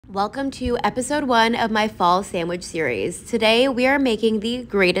Welcome to episode 1 of my fall sandwich series. Today we are making the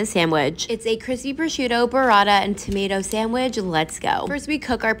greatest sandwich. It's a crispy prosciutto, burrata, and tomato sandwich. Let's go. First we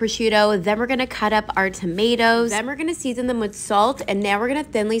cook our prosciutto, then we're gonna cut up our tomatoes, then we're gonna season them with salt, and now we're gonna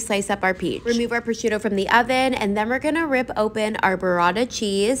thinly slice up our peach. Remove our prosciutto from the oven, and then we're gonna rip open our burrata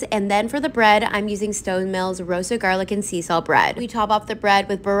cheese, and then for the bread, I'm using Stone Mill's roasted garlic and sea salt bread. We top off the bread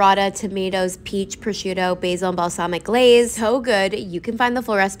with burrata, tomatoes, peach, prosciutto, basil, and balsamic glaze. So good. You can find the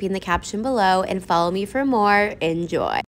full recipe in the caption below and follow me for more. Enjoy.